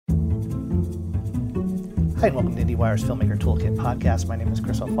Hi, and welcome to IndieWire's Filmmaker Toolkit podcast. My name is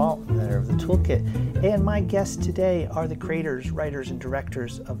Chris O'Falt, I'm the editor of the Toolkit, and my guests today are the creators, writers, and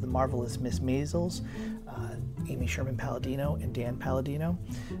directors of The Marvelous Miss Maisels, Amy Sherman Palladino and Dan Palladino.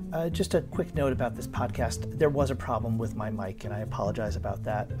 Just a quick note about this podcast. There was a problem with my mic, and I apologize about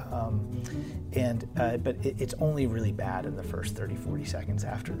that. But it's only really bad in the first 30, 40 seconds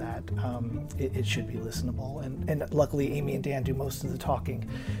after that. It should be listenable. And luckily, Amy and Dan do most of the talking,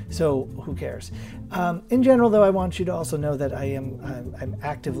 so who cares? In general, though, I want you to also know that I'm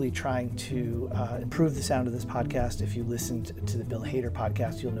actively trying to improve the sound of this podcast. If you listened to the Bill Hader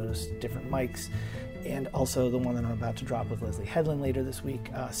podcast, you'll notice different mics. And also the one that I'm about to drop with Leslie Headland later this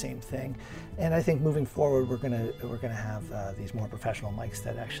week, same thing. And I think moving forward, we're gonna have these more professional mics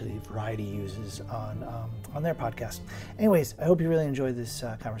that actually Variety uses on their podcast. Anyways, I hope you really enjoyed this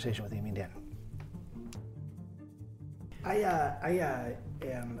conversation with Amy and Dan. I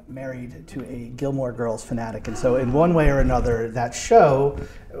am married to a Gilmore Girls fanatic, and so in one way or another, that show,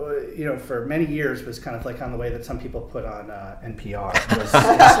 for many years was kind of like on the way that some people put on NPR.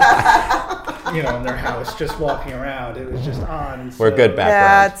 In their house, just walking around. It was just on. And we're good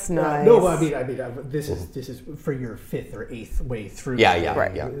background. That's nice. No, I mean, this is for your fifth or eighth way through.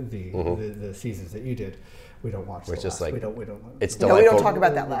 The seasons that you did. We don't watch. We're just like we don't. It's delightful. No, we don't talk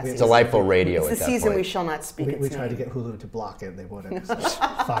about that last. It's delightful radio. It's the season we shall not speak. We tried to get Hulu to block it. They wouldn't.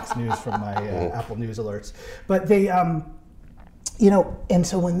 Fox News from my Apple News alerts. But they, and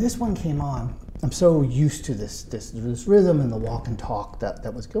so when this one came on, I'm so used to this rhythm and the walk and talk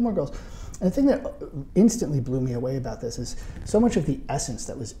that was Gilmore Girls. And the thing that instantly blew me away about this is so much of the essence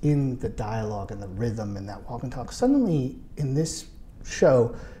that was in the dialogue and the rhythm and that walk and talk suddenly in this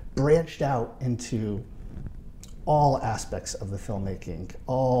show branched out into all aspects of the filmmaking,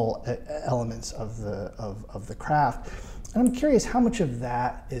 all elements of the craft. And I'm curious how much of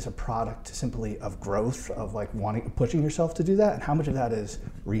that is a product simply of growth, of like pushing yourself to do that, and how much of that is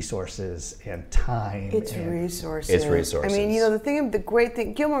resources and time. It's resources. It's resources. I mean, the great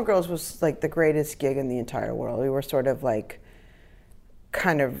thing, Gilmore Girls was like the greatest gig in the entire world. We were sort of like,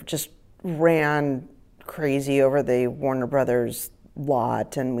 kind of just ran crazy over the Warner Brothers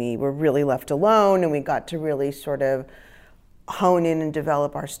lot, and we were really left alone, and we got to really sort of hone in and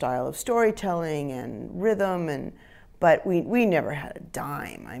develop our style of storytelling and rhythm, but we never had a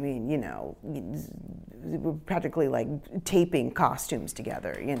dime. I mean, we were practically like taping costumes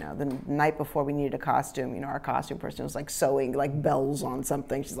together. The night before we needed a costume, our costume person was like sewing like bells on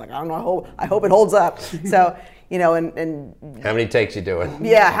something. She's like, I don't know, I hope it holds up. So, and how many takes you doing?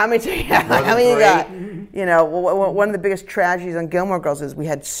 Yeah, how many you got? One of the biggest tragedies on Gilmore Girls is we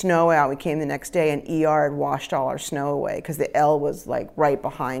had snow out. We came the next day and ER had washed all our snow away because the L was like right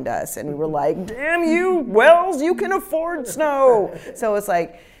behind us, and we were like, damn you, Wells, you can afford snow. So it's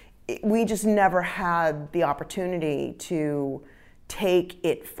like, we just never had the opportunity to take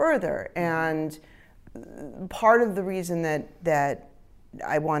it further. And part of the reason that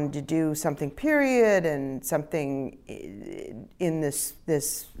I wanted to do something period and something in this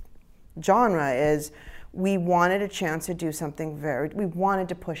genre is we wanted a chance to do something we wanted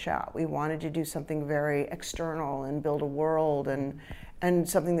to push out. We wanted to do something very external and build a world and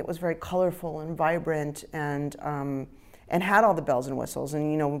something that was very colorful and vibrant and had all the bells and whistles.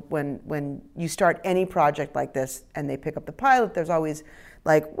 And when you start any project like this and they pick up the pilot, there's always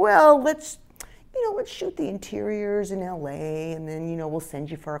like, well, let's shoot the interiors in LA, and then, we'll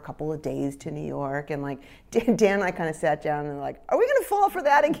send you for a couple of days to New York. And like, Dan and I kind of sat down and like, are we going to fall for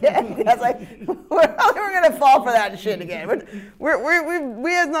that again? I was like, we're going to fall for that shit again.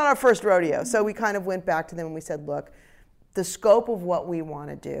 It's not our first rodeo. So we kind of went back to them and we said, look, the scope of what we want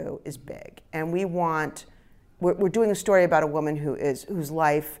to do is big. And we're doing a story about a woman whose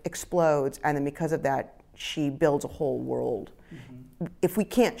life explodes, and then because of that, she builds a whole world. Mm-hmm. If we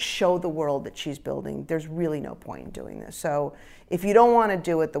can't show the world that she's building, there's really no point in doing this. So if you don't want to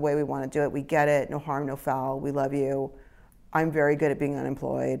do it the way we want to do it, we get it. No harm, no foul. We love you. I'm very good at being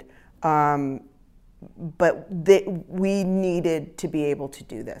unemployed. But we needed to be able to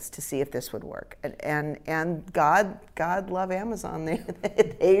do this to see if this would work. And God love Amazon.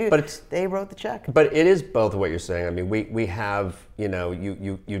 They wrote the check. But it is both what you're saying. I mean, we have, you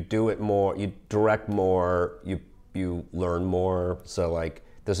do it more, you direct more, you learn more. So like,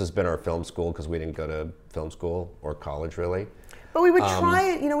 this has been our film school because we didn't go to film school or college really. But we would try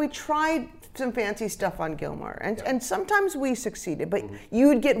it, we tried some fancy stuff on Gilmore, and sometimes we succeeded, but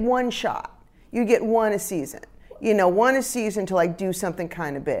you'd get one shot. You get one a season. One a season to like do something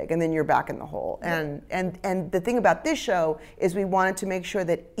kind of big, and then you're back in the hole. And the thing about this show is we wanted to make sure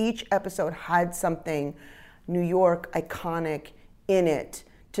that each episode had something New York iconic in it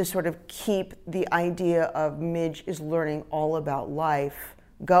to sort of keep the idea of Midge is learning all about life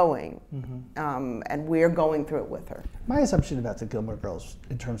going, and we're going through it with her. My assumption about the Gilmore Girls,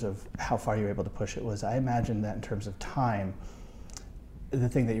 in terms of how far you were able to push it, was I imagine that in terms of time, the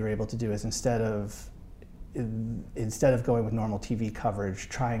thing that you were able to do is instead of going with normal TV coverage,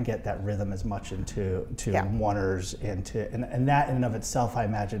 try and get that rhythm as much into oneers and that in and of itself, I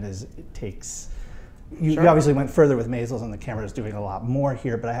imagine, it takes. You obviously went further with Maisels, and the camera is doing a lot more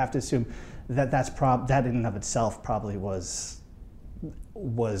here, but I have to assume that that in and of itself probably was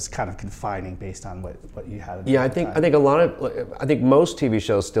kind of confining based on what you had. I think most TV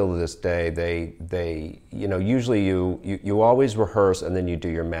shows still to this day, they usually you always rehearse and then you do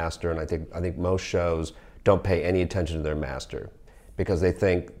your master, and I think most shows don't pay any attention to their master because they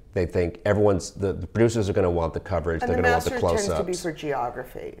think the producers are going to want the coverage, they're going to want the close-ups. And the master tends to be for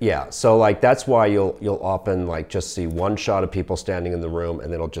geography. Yeah, so like that's why you'll often like just see one shot of people standing in the room,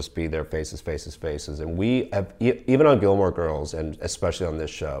 and it'll just be their faces. And we have, even on Gilmore Girls, and especially on this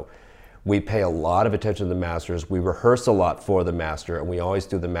show, we pay a lot of attention to the masters. We rehearse a lot for the master, and we always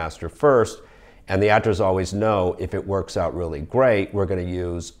do the master first. And the actors always know if it works out really great, we're going to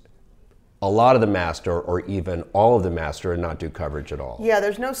use a lot of the master or even all of the master and not do coverage at all. Yeah,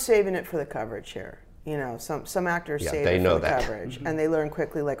 there's no saving it for the coverage here. Some actors save it for the coverage, and they learn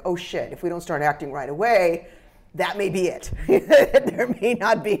quickly, like, oh shit, if we don't start acting right away, that may be it. There may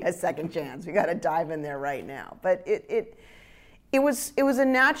not be a second chance. We got to dive in there right now. But it was a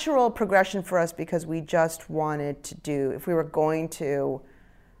natural progression for us because we just wanted to do, if we were going to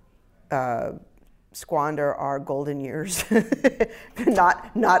squander our golden years,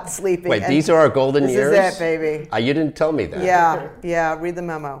 not sleeping. Wait, these are our golden years? This is it, baby. You didn't tell me that. Yeah, read the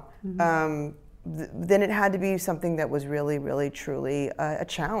memo. Then it had to be something that was really, really, truly a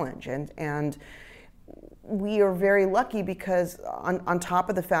challenge. And we are very lucky because on top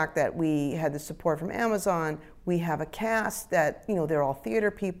of the fact that we had the support from Amazon, we have a cast that, they're all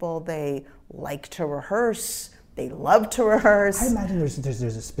theater people. They like to rehearse. They love to rehearse. I imagine there's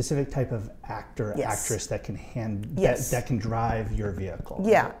a specific type of actor, actress that can that can drive your vehicle.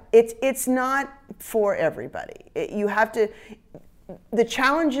 Yeah, it's not for everybody. You have to. The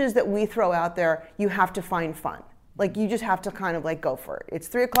challenges that we throw out there, you have to find fun. Like you just have to kind of like go for it. It's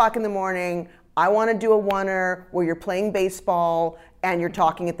 3:00 in the morning. I want to do a oneer where you're playing baseball and you're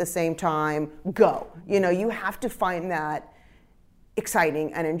talking at the same time. Go. You have to find that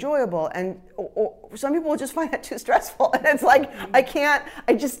exciting and enjoyable, and or some people will just find that too stressful, and it's like I can't,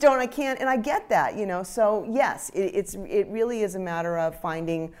 and I get that, So yes, it really is a matter of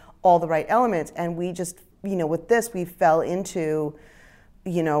finding all the right elements, and we just, with this we fell into,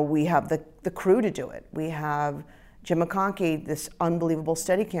 we have the crew to do it. We have Jim McConkey, this unbelievable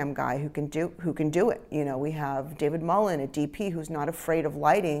Steadicam guy who can do it. We have David Mullen, a DP who's not afraid of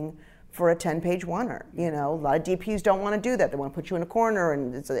lighting for a 10-page oneer. A lot of DPs don't want to do that. They want to put you in a corner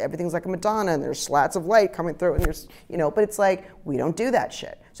and everything's like a Madonna and there's slats of light coming through and there's, but it's like, we don't do that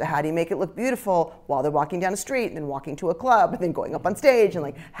shit. So how do you make it look beautiful while they're walking down the street and then walking to a club and then going up on stage, and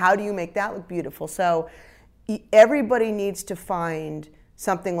like, how do you make that look beautiful? So everybody needs to find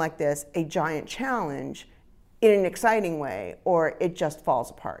something like this, a giant challenge, in an exciting way, or it just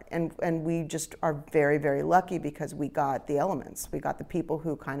falls apart. And we just are very, very lucky because we got the elements. We got the people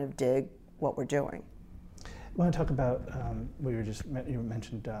who kind of dig what we're doing. I want to talk about what you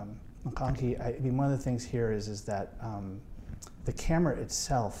mentioned McConkey. I mean, one of the things here is that the camera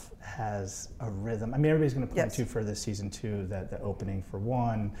itself has a rhythm. I mean, everybody's going to point to for this season 2 that the opening for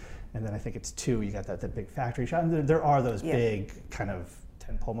 1, and then I think it's 2. You got that big factory shot. And there are those big kind of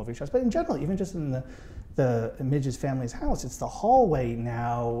tentpole movie shots, but in general, even just in the Midge's family's house, it's the hallway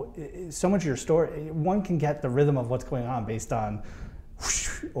now. So much of your story, one can get the rhythm of what's going on based on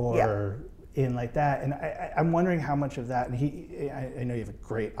whoosh, or in like that. And I'm wondering how much of that, and I know you have a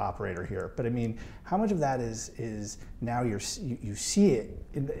great operator here, but I mean, how much of that is now you see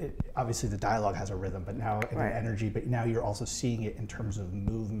it, obviously the dialogue has a rhythm, but now an energy, but now you're also seeing it in terms of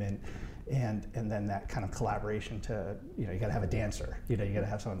movement. And then that kind of collaboration to, you got to have a dancer, you got to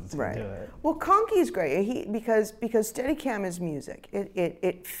have someone that's going to do it. Well, Conkey's great because Steadicam is music.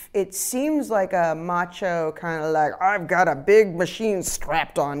 It seems like a macho kind of like, I've got a big machine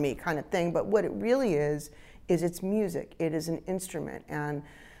strapped on me kind of thing, but what it really is it's music. It is an instrument, and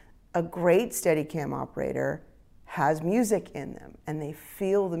a great Steadicam operator has music in them, and they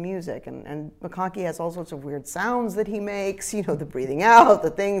feel the music. And McConkey has all sorts of weird sounds that he makes, the breathing out, the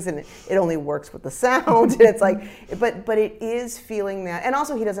things, and it only works with the sound. And it's like, but it is feeling that. And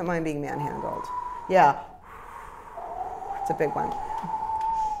also he doesn't mind being manhandled. Yeah, it's a big one.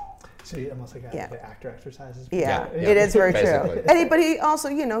 So almost like the actor exercises. Yeah, it is very true. But he also,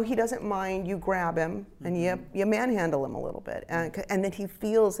 he doesn't mind you grab him and you manhandle him a little bit, and then he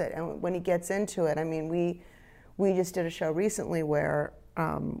feels it. And when he gets into it, I mean, we just did a show recently where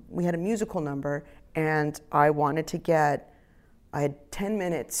we had a musical number, and I had 10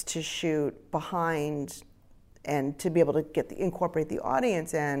 minutes to shoot behind and to be able to incorporate the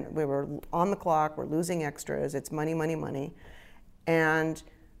audience in. We were on the clock, we're losing extras, it's money, money, money. And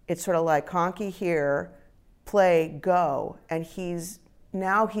it's sort of like Conky here, play, go. And he's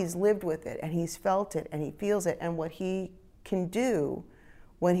lived with it, and he's felt it, and he feels it. And what he can do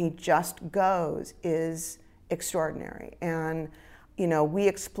when he just goes is extraordinary. And, we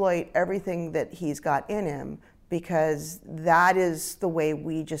exploit everything that he's got in him, because that is the way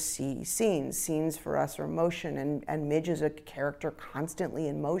we just see scenes. Scenes for us are motion, and Midge is a character constantly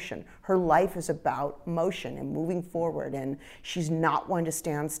in motion. Her life is about motion and moving forward, and she's not one to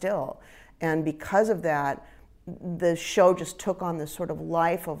stand still. And because of that, the show just took on this sort of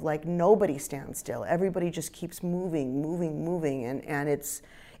life of like nobody stands still. Everybody just keeps moving, and it's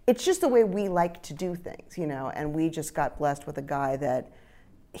just the way we like to do things, and we just got blessed with a guy that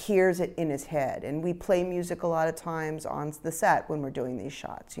hears it in his head. And we play music a lot of times on the set when we're doing these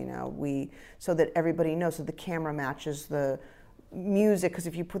shots, so that everybody knows, so the camera matches the music, because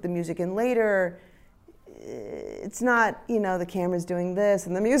if you put the music in later, it's not, the camera's doing this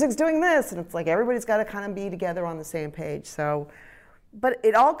and the music's doing this, and it's like everybody's got to kind of be together on the same page. So, but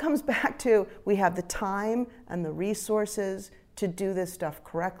it all comes back to, we have the time and the resources to do this stuff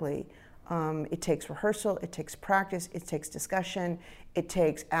correctly. It takes rehearsal, it takes practice, it takes discussion, it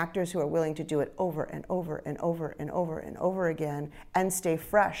takes actors who are willing to do it over and over and over and over and over again and stay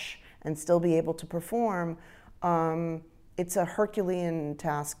fresh and still be able to perform. It's a Herculean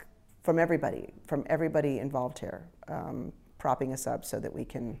task from everybody involved here, propping us up so that we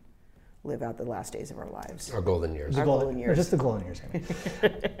can live out the last days of our lives. Our golden years. Golden years. Or just the golden years.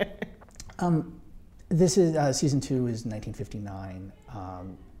 This is season 2 is 1959.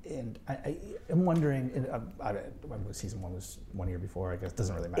 And I'm wondering, season 1 was 1 year before, I guess,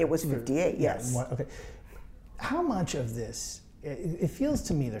 doesn't really matter. It was 58, yes. Okay. How much of this, it feels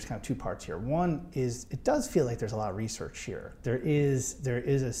to me there's kind of 2 parts here. One is, it does feel like there's a lot of research here. There is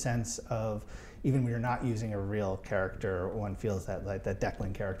a sense of, even when you're not using a real character, one feels that like that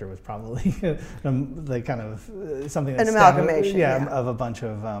Declan character was probably like kind of something that's an amalgamation, of a bunch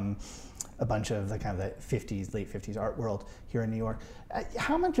of the kind of the 50s, late 50s art world here in New York.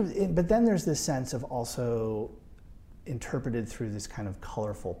 How much of it, but then there's this sense of also interpreted through this kind of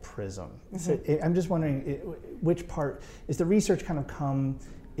colorful prism. Mm-hmm. So I'm just wondering, which part, is the research kind of come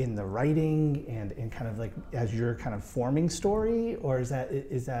in the writing and kind of like as you're kind of forming story, or is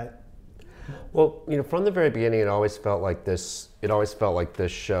that? Well, from the very beginning, it always felt like this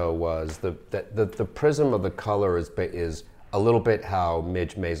show was the prism of the color is a little bit how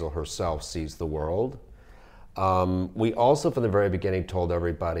Midge Maisel herself sees the world. We also, from the very beginning, told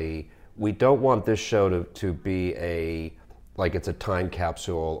everybody we don't want this show to be it's a time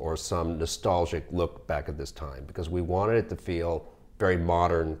capsule or some nostalgic look back at this time, because we wanted it to feel very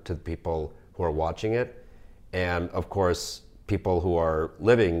modern to the people who are watching it. And of course, people who are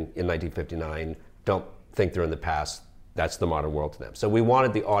living in 1959 don't think they're in the past. That's the modern world to them. So we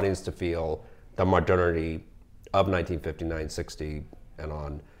wanted the audience to feel the modernity of 1959, 60, and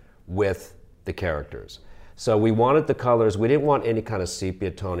on with the characters. So we wanted the colors. We didn't want any kind of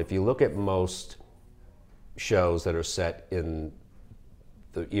sepia tone. If you look at most shows that are set in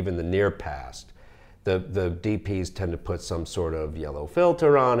even the near past, the DPs tend to put some sort of yellow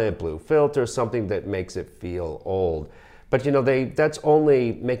filter on it, blue filter, something that makes it feel old. But that's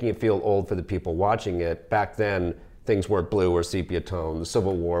only making it feel old for the people watching it. Back then, things weren't blue or sepia tone. The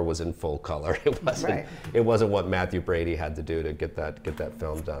Civil War was in full color. It wasn't what Matthew Brady had to do to get that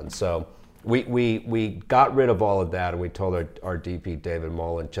film done. So we got rid of all of that, and we told our DP David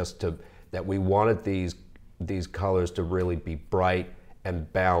Mullen that we wanted these colors to really be bright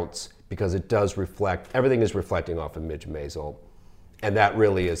and bounce, because it does reflect, everything is reflecting off of Midge Maisel. And that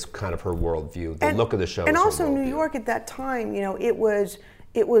really is kind of her worldview. The look of the show. And also New York at that time, it was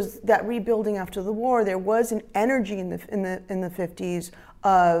that rebuilding after the war. There was an energy in the 50s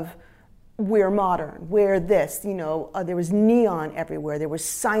of we're modern, we're this. There was neon everywhere. There was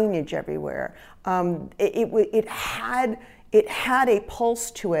signage everywhere. It had a pulse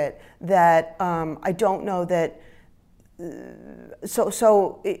to it that I don't know that.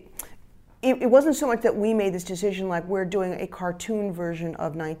 it wasn't so much that we made this decision like we're doing a cartoon version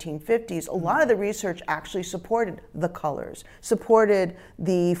of 1950s. A lot of the research actually supported the colors, supported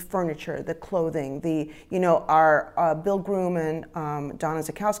the furniture, the clothing, our Bill Groom and Donna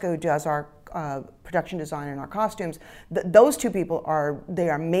Zakowska, who does our production design and our costumes. Those two people are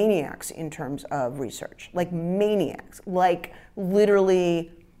maniacs in terms of research, like maniacs, like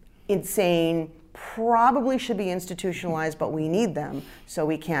literally insane. Probably should be institutionalized, but we need them, so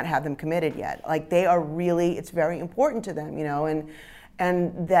we can't have them committed yet. Like they are really, it's very important to them,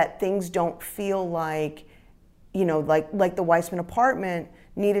 and that things don't feel like, like the Weissman apartment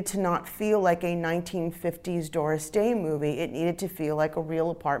needed to not feel like a 1950s Doris Day movie. It needed to feel like a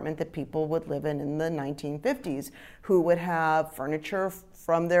real apartment that people would live in the 1950s, who would have furniture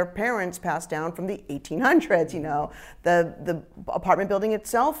from their parents passed down from the 1800s. The apartment building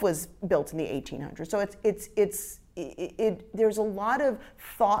itself was built in the 1800s. So there's a lot of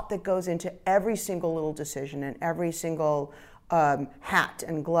thought that goes into every single little decision and every single hat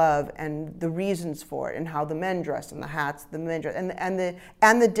and glove and the reasons for it, and how the men dress and the hats the men dress,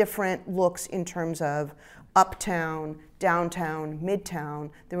 and the different looks in terms of uptown, downtown, midtown.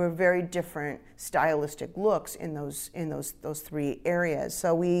 There were very different stylistic looks in those three areas.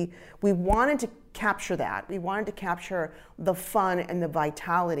 So we wanted to capture that. We wanted to capture the fun and the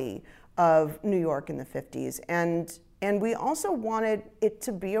vitality of New York in the 50s, and we also wanted it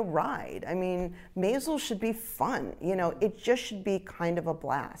to be a ride. I mean, Maisel should be fun. It just should be kind of a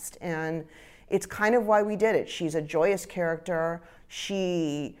blast. And it's kind of why we did it. She's a joyous character.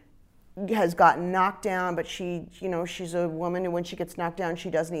 She has gotten knocked down, but she's a woman, and when she gets knocked down,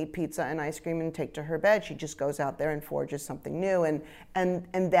 she doesn't eat pizza and ice cream and take to her bed. She just goes out there and forges something new.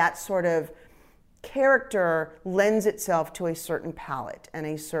 And that sort of character lends itself to a certain palette and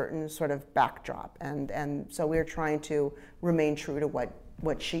a certain sort of backdrop, and so we're trying to remain true to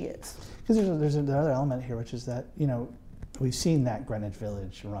what she is. Because there's another element here, which is that we've seen that Greenwich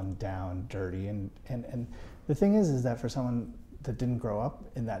Village run down, dirty, and the thing is that for someone that didn't grow up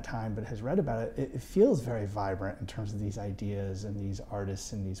in that time but has read about it, it feels very vibrant in terms of these ideas and these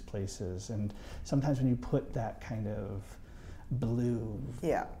artists in these places. And sometimes when you put that kind of blue,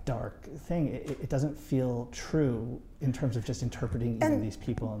 dark thing, it doesn't feel true in terms of just interpreting even these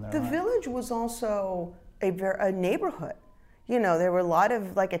people in their lives. The village was also a neighborhood. There were a lot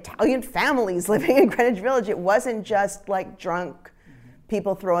of like Italian families living in Greenwich Village. It wasn't just like drunk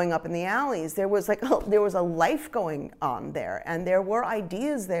people throwing up in the alleys. There was a life going on there, and there were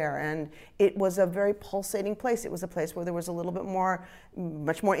ideas there, and it was a very pulsating place. It was a place where there was a little bit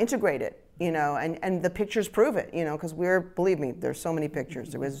much more integrated, and the pictures prove it, because believe me, there's so many pictures.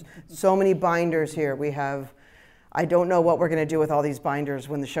 There was so many binders here. I don't know what we're going to do with all these binders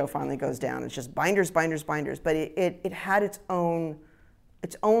when the show finally goes down. It's just binders, binders, binders. But it had its own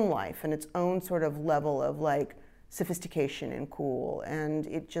life and its own sort of level of like sophistication and cool, and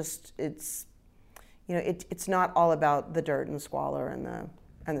it's not all about the dirt and the squalor and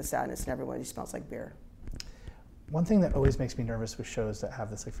the sadness and everybody smells like beer. One thing that always makes me nervous with shows that have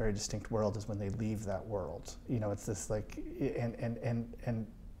this like very distinct world is when they leave that world. It's this like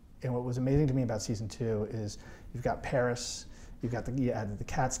and what was amazing to me about season 2 is you've got Paris, you added the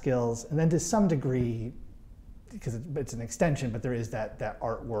Catskills, and then to some degree, because it's an extension, but there is that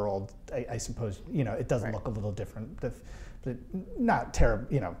art world. I suppose it does look a little different, but not terrible.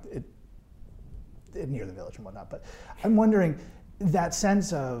 Near the village and whatnot. But I'm wondering, that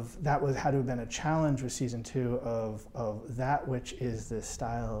sense of that had to have been a challenge with season 2 of that which is the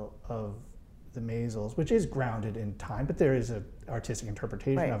style of the Maisels, which is grounded in time, but there is an artistic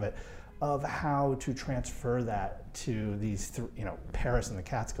interpretation of it, of how to transfer that to these, Paris and the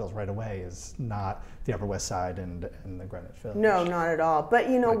Catskills right away is not the Upper West Side and the Greenwich Village. No, not at all. But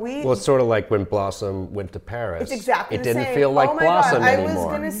well, it's sort of like when Blossom went to Paris. It's exactly the same. It didn't feel like Blossom anymore. I was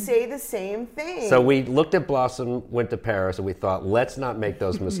going to say the same thing. So we looked at Blossom, went to Paris, and we thought, let's not make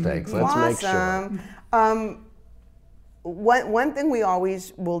those mistakes. Let's make sure. One thing we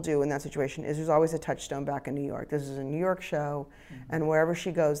always will do in that situation is there's always a touchstone back in New York. This is a New York show, and wherever she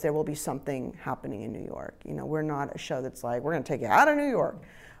goes, there will be something happening in New York. We're not a show that's like, we're going to take you out of New York.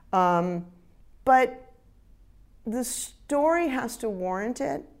 But the story has to warrant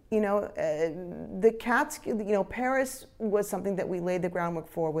it. The Catskills, Paris was something that we laid the groundwork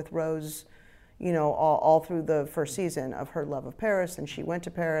for with Rose, all through the first season of her love of Paris, and she went to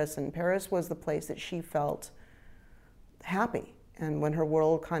Paris, and Paris was the place that she felt happy. And when her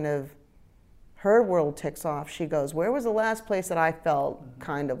world ticks off, she goes, where was the last place that I felt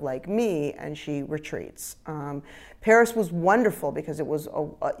kind of like me? And she retreats. Paris was wonderful because it was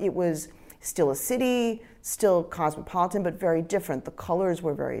Still a city, still cosmopolitan, but very different. The colors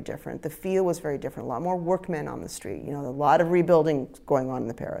were very different. The feel was very different. A lot more workmen on the street. A lot of rebuilding going on in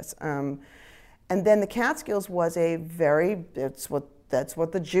the Paris. And then the Catskills was that's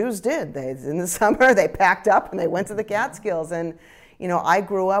what the Jews did. In the summer, they packed up and they went to the Catskills. And I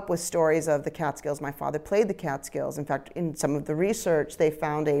grew up with stories of the Catskills. My father played the Catskills. In fact, in some of the research, they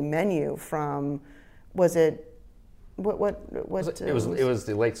found a menu from, was it it was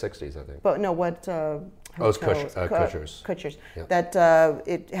the late 60s, I think. But no, what? It was Kutsher's. Kutsher's. Yeah. That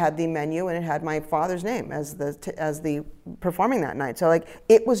it had the menu and it had my father's name as the performing that night. So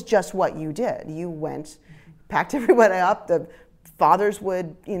it was just what you did. You went, packed everybody up. The fathers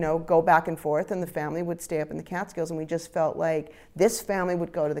would go back and forth, and the family would stay up in the Catskills. And we just felt like this family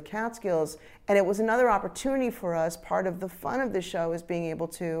would go to the Catskills, and it was another opportunity for us. Part of the fun of the show is being able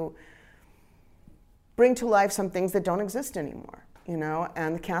to bring to life some things that don't exist anymore,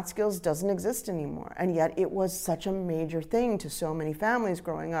 and the Catskills doesn't exist anymore. And yet it was such a major thing to so many families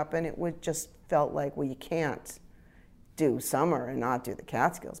growing up, and it would just felt like, well, you can't do summer and not do the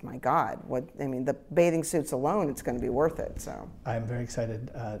Catskills. My God, the bathing suits alone, it's going to be worth it. So I'm very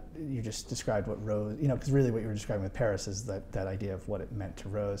excited. You just described what Rose, because really what you were describing with Paris is that idea of what it meant to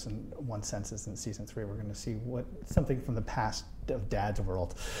Rose. And one sense is in season 3, we're going to see something from the past of Dad's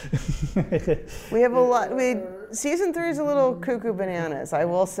world. We have a lot. Season 3 is a little cuckoo bananas, I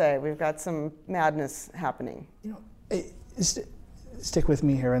will say. We've got some madness happening. Stick with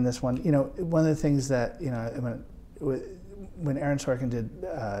me here in this one. One of the things that when Aaron Sorkin did,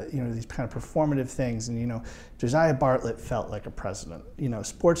 these kind of performative things, and Josiah Bartlet felt like a president.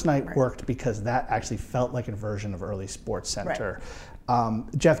 Sports Night worked because that actually felt like a version of early Sports Center. Right.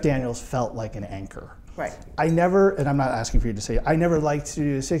 Jeff Daniels felt like an anchor. Right. I never, and I'm not asking for you to say, I never liked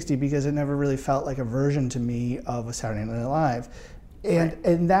Studio 60 because it never really felt like a version to me of a Saturday Night Live,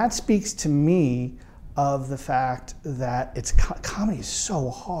 and that speaks to me of the fact that comedy is so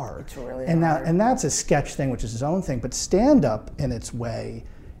hard. It's really hard. And that's a sketch thing, which is its own thing, but stand-up in its way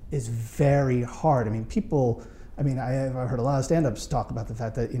is very hard. I've heard a lot of stand-ups talk about the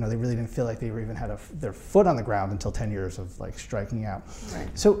fact that they really didn't feel like they even had their foot on the ground until 10 years of striking out. Right.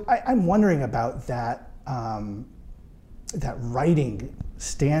 So I'm wondering about that that writing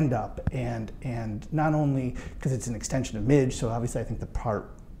stand-up and not only because it's an extension of Midge, so obviously I think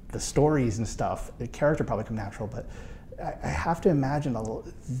the stories and stuff, the character probably come natural, but I have to imagine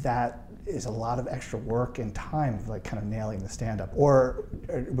that is a lot of extra work and time of kind of nailing the stand-up. Or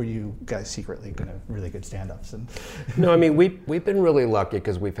were you guys secretly really good stand-ups? No, we've been really lucky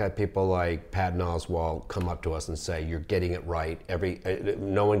because we've had people like Patton Oswalt come up to us and say, "You're getting it right.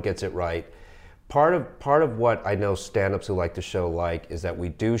 No one gets it right." Part of what I know stand-ups who like the show is that we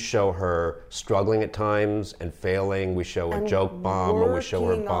do show her struggling at times and failing. We show a joke bomb, or we show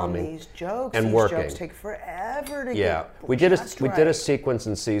her bombing. On these jokes. And these working. Jokes take forever to get. We did a sequence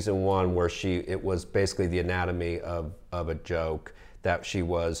in season 1 where it was basically the anatomy of a joke that she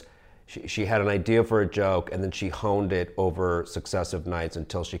had an idea for a joke, and then she honed it over successive nights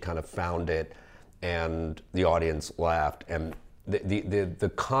until she kind of found it, and the audience laughed. And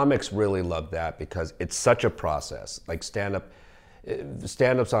the comics really love that because it's such a process. Like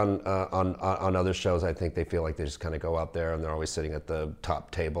stand-ups on other shows, I think they feel like they just kind of go out there and they're always sitting at the top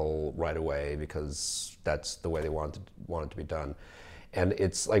table right away because that's the way they want it to be done. And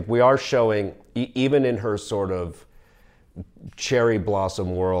it's like we are showing, even in her sort of cherry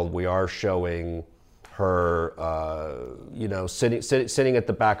blossom world, we are showing her, sitting at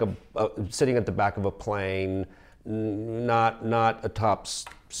the back of a plane. Not a top,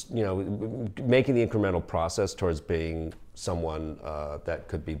 making the incremental process towards being someone that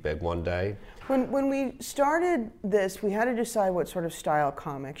could be big one day. When we started this, we had to decide what sort of style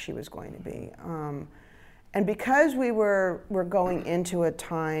comic she was going to be. And because we were going into a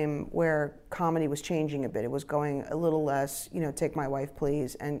time where comedy was changing a bit, it was going a little less, Take My Wife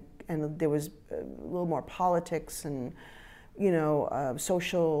Please, and there was a little more politics and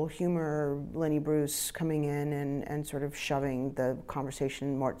social humor, Lenny Bruce coming in and sort of shoving the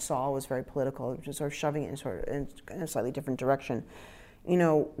conversation. Mort Sahl was very political, just sort of shoving it in a slightly different direction.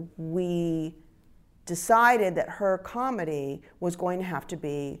 We decided that her comedy was going to have to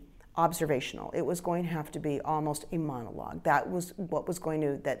be observational. It was going to have to be almost a monologue. That was what was going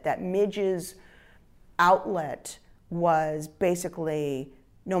to, that Midge's outlet was basically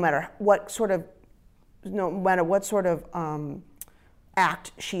no matter what sort of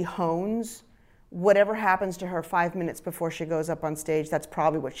act she hones, whatever happens to her 5 minutes before she goes up on stage, that's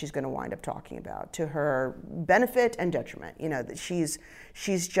probably what she's going to wind up talking about, to her benefit and detriment. That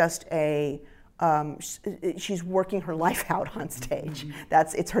she's just a she's working her life out on stage.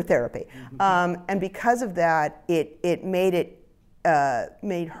 It's her therapy, and because of that, it made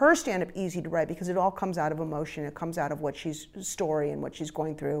her stand-up easy to write because it all comes out of emotion. It comes out of what she's story and what she's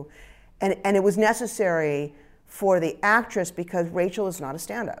going through, and it was necessary for the actress because Rachel is not a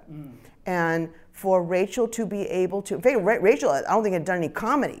stand-up, and for Rachel to be able to, in fact, Rachel, I don't think had done any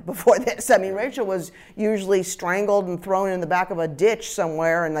comedy before this. I mean, Rachel was usually strangled and thrown in the back of a ditch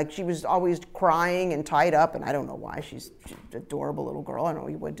somewhere, and like she was always crying and tied up, and I don't know why. She's an adorable little girl. I don't know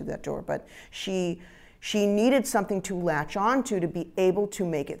you would do that to her, but she needed something to latch onto to be able to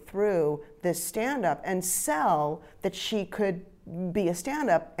make it through this stand-up and sell that she could be a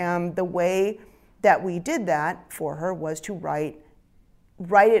stand-up. And the way that we did that for her was to write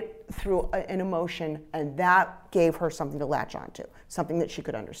it through an emotion, and that gave her something to latch onto, something that she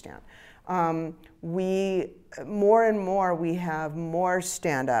could understand. More and more, we have more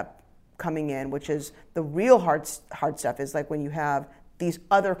stand-up coming in, which is the real hard stuff is like when you have these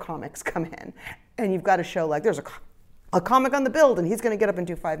other comics come in, and you've got to show like there's a comic on the build, and he's going to get up and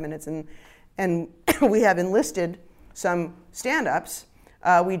do 5 minutes, and we have enlisted some stand-ups.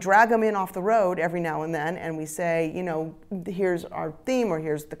 We drag them in off the road every now and then, and we say, here's our theme, or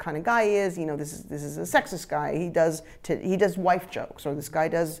here's the kind of guy he is. This is a sexist guy. He does wife jokes, or this guy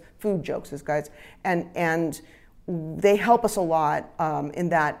does food jokes. This guy's and they help us a lot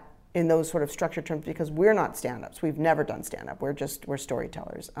in those sort of structured terms because we're not stand-ups. We've never done stand-up. We're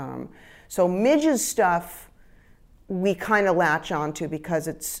storytellers. So Midge's stuff we kind of latch onto because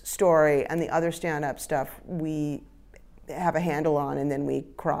it's story, and the other stand-up stuff we have a handle on, and then we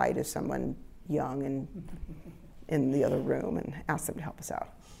cry to someone young and in the other room and ask them to help us out,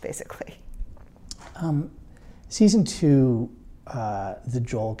 basically. Season 2, the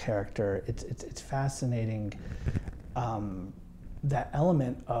Joel character, it's fascinating, that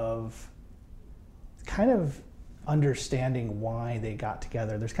element of kind of understanding why they got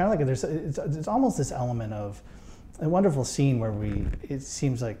together. There's kind of like it's almost this element of a wonderful scene where it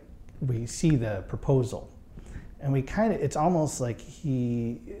seems like we see the proposal. And it's almost like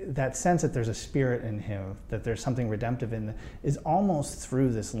that sense that there's a spirit in him, that there's something redemptive in, is almost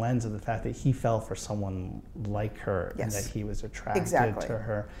through this lens of the fact that he fell for someone like her, yes. And that he was attracted exactly. to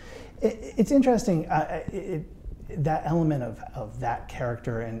her. It's interesting, that element of that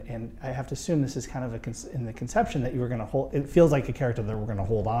character, and I have to assume this is kind of in the conception that you were going to hold, it feels like a character that we're going to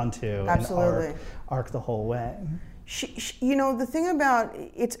hold on to. Absolutely. And arc the whole way. The thing about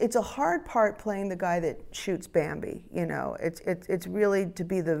it's a hard part playing the guy that shoots Bambi. It's really to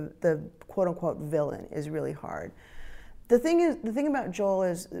be the quote unquote villain is really hard. The thing about Joel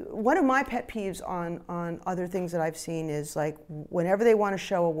is one of my pet peeves on other things that I've seen is like whenever they want to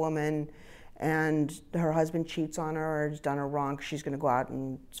show a woman and her husband cheats on her or has done her wrong, she's going to go out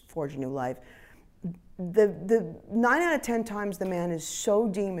and forge a new life. The 9 out of 10 times the man is so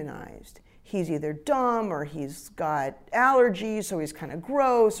demonized. He's either dumb, or he's got allergies, so he's kind of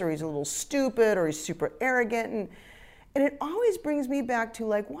gross, or he's a little stupid, or he's super arrogant. And it always brings me back to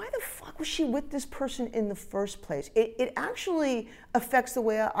like, why the fuck was she with this person in the first place? It actually affects the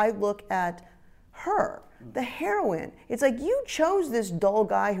way I look at her, the heroine. It's like, you chose this dull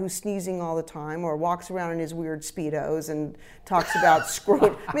guy who's sneezing all the time, or walks around in his weird Speedos and talks about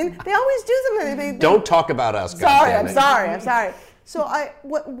screw. I mean, they always do something. Don't talk about us, I'm sorry. So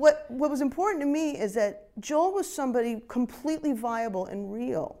what was important to me is that Joel was somebody completely viable and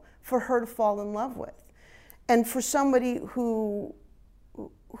real for her to fall in love with, and for somebody who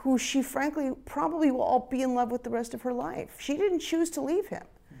she frankly probably will all be in love with the rest of her life. She didn't choose to leave him,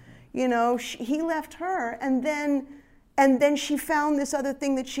 he left her, and then she found this other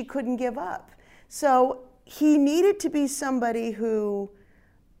thing that she couldn't give up. So he needed to be somebody who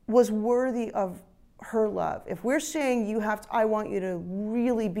was worthy of her love. If we're saying I want you to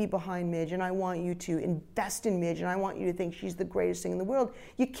really be behind Midge, and I want you to invest in Midge, and I want you to think she's the greatest thing in the world,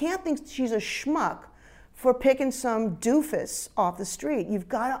 you can't think she's a schmuck for picking some doofus off the street. You've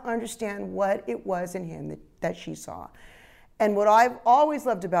got to understand what it was in him that she saw. And what I've always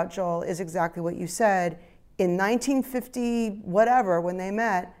loved about Joel is exactly what you said. In 1950 whatever, when they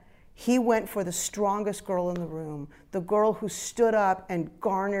met, he went for the strongest girl in the room, the girl who stood up and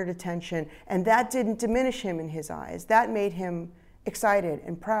garnered attention, and that didn't diminish him in his eyes. That made him excited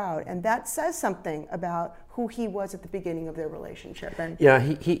and proud, and that says something about who he was at the beginning of their relationship. And yeah,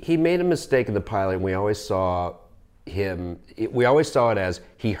 he made a mistake in the pilot, and we always saw it as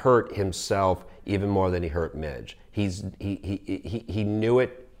he hurt himself even more than he hurt Midge. He knew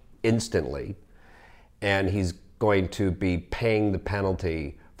it instantly, and he's going to be paying the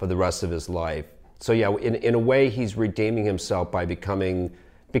penalty for the rest of his life. So yeah, in a way, he's redeeming himself by becoming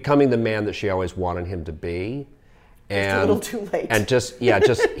becoming the man that she always wanted him to be. And, a little too late. And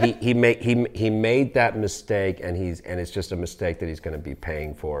he made that mistake, and it's just a mistake that he's going to be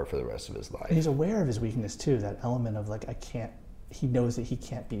paying for the rest of his life. And he's aware of his weakness too. That element of like, he knows that he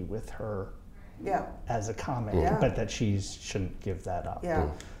can't be with her. Yeah. As a comic, but that she shouldn't give that up. Yeah.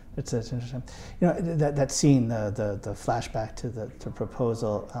 It's interesting. You know, that scene, the flashback to the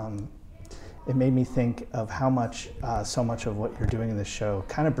proposal. It made me think of how much, so much of what you're doing in this show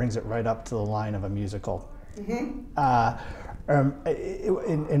kind of brings it right up to the line of a musical. Mm-hmm.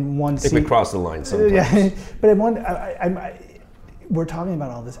 In one scene, I think we cross the line sometimes. Yeah, but in one, we're talking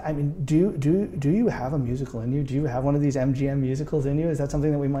about all this. I mean, do you have a musical in you? Do you have one of these MGM musicals in you? Is that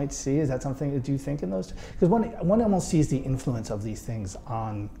something that we might see? Is that something that you think in those? Because one almost sees the influence of these things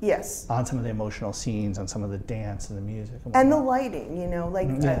on some of the emotional scenes, on some of the dance and the music, and the lighting. You know, like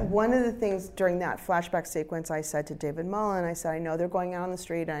one of the things during that flashback sequence, I said to David Mullen, I said, I know they're going out on the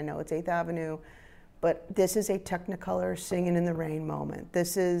street, and I know it's 8th Avenue. But this is a Technicolor Singing in the Rain moment.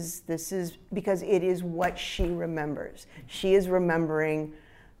 This is because it is what she remembers. She is remembering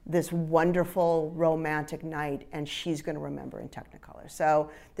this wonderful romantic night, and she's going to remember in Technicolor.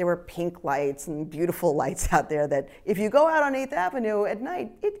 So there were pink lights and beautiful lights out there that if you go out on 8th Avenue at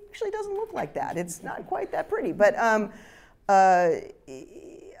night, it actually doesn't look like that. It's not quite that pretty. But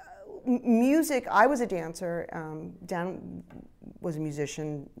music, I was a dancer. Dan was a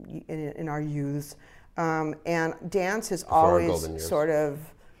musician in our youth. And dance is always sort of,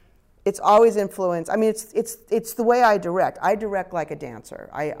 it's always influenced. I mean, it's the way I direct. I direct like a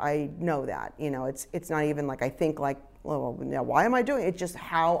dancer. I know that. You know, it's not even like I think like, well, now why am I doing it? It's just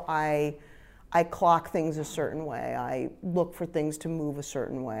how I clock things a certain way. I look for things to move a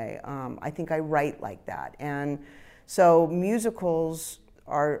certain way. I think I write like that. And so musicals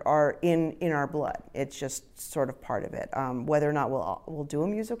are in our blood. It's just sort of part of it. Whether or not we'll do a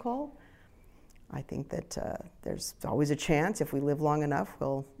musical, I think that there's always a chance. If we live long enough,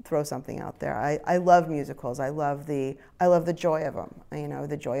 we'll throw something out there. I love musicals. I love the joy of them. You know,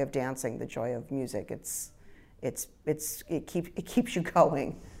 the joy of dancing, the joy of music. It keeps you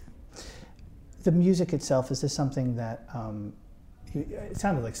going. The music itself, is this something that it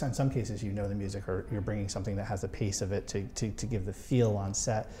sounded like in some cases you know the music, or you're bringing something that has the pace of it to give the feel on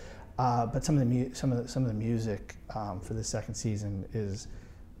set. But some of the music for the second season is.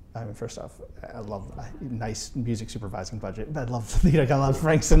 I mean, first off, I love nice music supervising budget. I love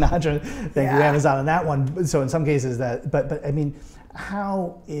Frank Sinatra. Thank you, Amazon, on that one. So in some cases but I mean,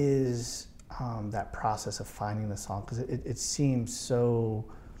 how is that process of finding the song? Because it seems so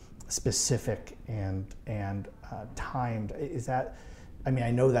specific and timed. Is that? I mean,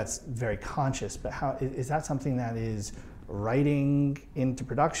 I know that's very conscious, but how is that something that is writing into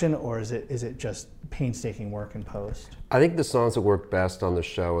production, or is it just painstaking work in post? I think the songs that work best on the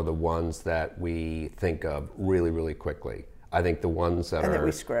show are the ones that we think of really, really quickly. I think the ones that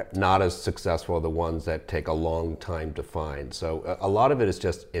are not as successful are the ones that take a long time to find. So a lot of it is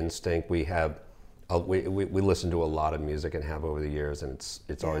just instinct. We listen to a lot of music and have over the years, and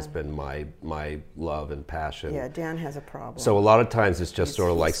it's always been my love and passion. Yeah, Dan has a problem. So a lot of times it's just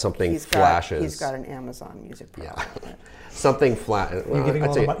sort of like something flashes. He's got an Amazon music problem. Yeah. Something flat. You're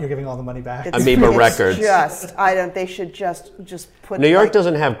giving all the money back. Amoeba Records. They should just put. New York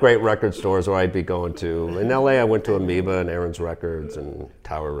doesn't have great record stores, or I'd be going to. In LA, I went to Amoeba and Aaron's Records and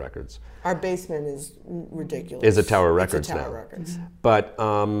Tower Records. Our basement is ridiculous. Is a Tower Records now. Records. But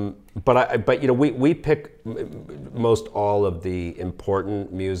you know, we pick most all of the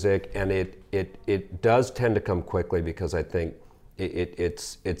important music, and it does tend to come quickly because I think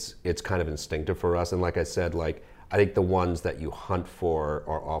it's kind of instinctive for us. And like I said, like I think the ones that you hunt for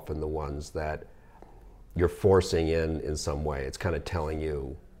are often the ones that you're forcing in some way. It's kind of telling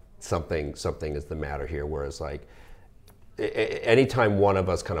you something is the matter here. Whereas like anytime one of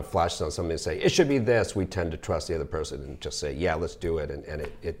us kind of flashes on something and say, it should be this, we tend to trust the other person and just say, yeah, let's do it. And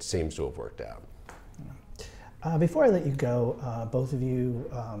it seems to have worked out. Before I let you go, both of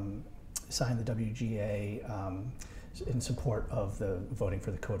you signed the WGA in support of the voting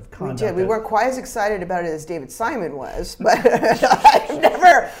for the Code of Conduct. We did. We weren't quite as excited about it as David Simon was, but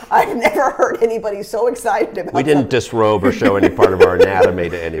I've never heard anybody so excited about it. We didn't disrobe or show any part of our anatomy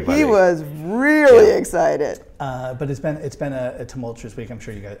to anybody. He was really excited. But it's been a tumultuous week. I'm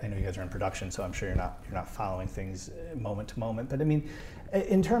sure you guys. I know you guys are in production, so I'm sure you're not following things moment to moment. But I mean,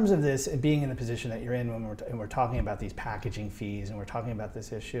 in terms of this being in the position that you're in, when we're talking about these packaging fees and we're talking about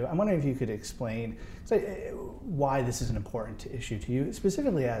this issue, I'm wondering if you could explain why this is an important issue to you,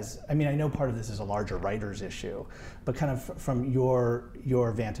 specifically as, I mean, I know part of this is a larger writer's issue, but kind of from your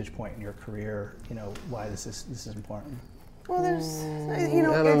vantage point in your career, you know, why this is important. Well, there's,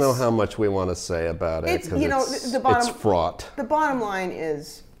 I don't know how much we want to say about it because it's fraught. The bottom line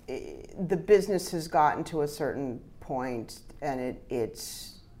is the business has gotten to a certain point, and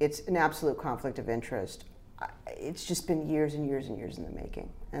it's an absolute conflict of interest. It's just been years and years and years in the making,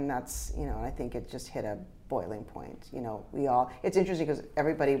 and that's I think it just hit a boiling point. It's interesting because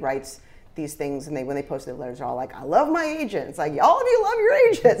everybody writes these things, and when they post their letters, they're all like, "I love my agent." It's like, all of you love your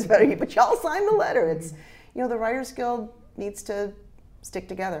agents, but y'all signed the letter. It's the Writers Guild needs to stick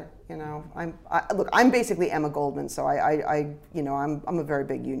together. I'm basically Emma Goldman, so I'm a very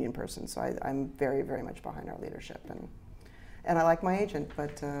big union person, so I'm very, very much behind our leadership, and I like my agent,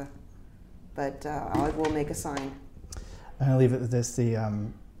 but I will make a sign. I'm gonna leave it with this.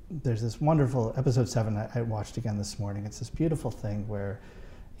 There's this wonderful episode 7 I watched again this morning. It's this beautiful thing where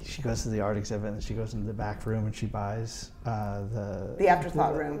she goes to the art exhibit and she goes into the back room and she buys the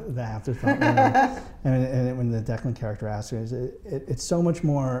afterthought room. The afterthought room. and when the Declan character asks her, it's so much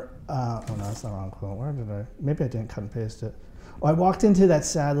more. Oh no, that's the wrong quote. Where did I? Maybe I didn't cut and paste it. I walked into that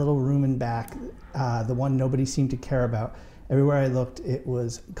sad little room in back, the one nobody seemed to care about. Everywhere I looked, it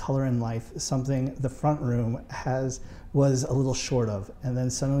was color and life. Something the front room was a little short of. And then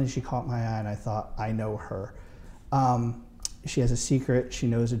suddenly she caught my eye, and I thought, I know her. She has a secret. She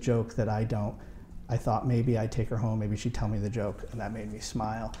knows a joke that I don't. I thought maybe I'd take her home. Maybe she'd tell me the joke, and that made me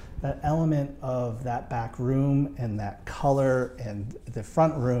smile. That element of that back room and that color and the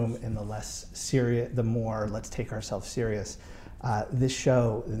front room and the less serious, the more let's take ourselves serious. This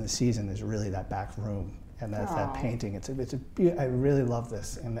show in the season is really that back room, and that's that painting. I really love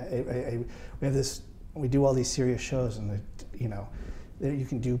this, and we have this. We do all these serious shows, and you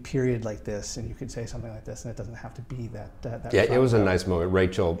can do period like this, and you can say something like this, and it doesn't have to be that. Yeah, it was a nice moment.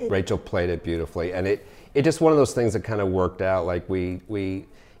 Rachel played it beautifully, and it just one of those things that kind of worked out. Like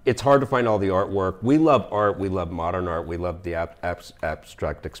it's hard to find all the artwork. We love art. We love modern art. We love the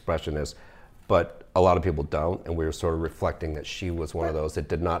abstract expressionists, but a lot of people don't. And we were sort of reflecting that she was one of those that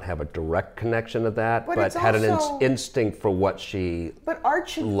did not have a direct connection to that, but had an instinct for what she. But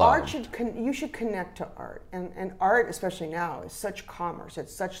art you should connect to art, and art, especially now, is such commerce.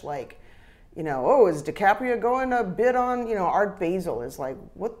 It's such like, is DiCaprio going to bid on, Art Basel is like,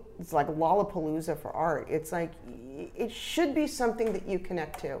 what? It's like Lollapalooza for art. It's like, it should be something that you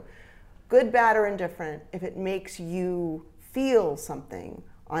connect to. Good, bad, or indifferent, if it makes you feel something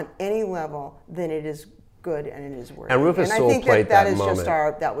on any level, then it is good and it is worthy. And Rufus Sewell played that moment.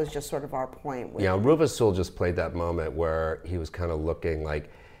 That was just sort of our point. Rufus Sewell just played that moment where he was kind of looking like,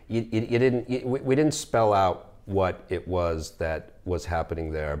 we didn't spell out what it was that was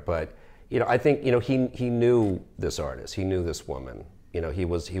happening there, but I think he knew this artist, he knew this woman. He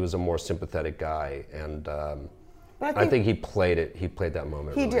was a more sympathetic guy, and I think he played it. He played that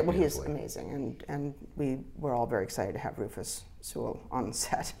moment. He really did. Well, he's amazing, and we were all very excited to have Rufus Sewell on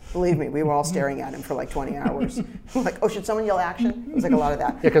set. Believe me, we were all staring at him for like 20 hours. Like, oh, should someone yell action? It was like a lot of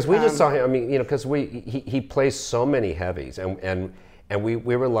that. Yeah, because we just saw him. I mean, because he plays so many heavies, and we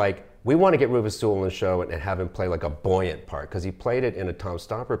were like, we want to get Rufus Sewell on the show and have him play like a buoyant part, because he played it in a Tom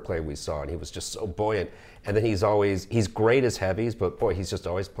Stoppard play we saw, and he was just so buoyant. And then he's great as heavies, but boy, he's just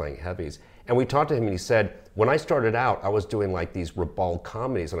always playing heavies. And we talked to him, and he said, when I started out, I was doing like these ribald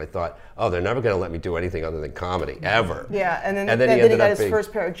comedies, and I thought, oh, they're never going to let me do anything other than comedy, ever. Yeah, and then he got his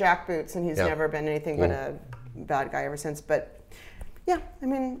first pair of jack boots, and he's never been anything but a bad guy ever since. But yeah, I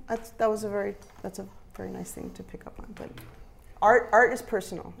mean, that's a very nice thing to pick up on. But art is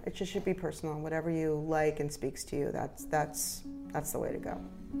personal. It just should be personal. Whatever you like and speaks to you, that's the way to go.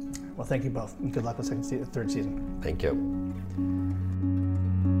 Well, thank you both, and good luck with third season. Thank you.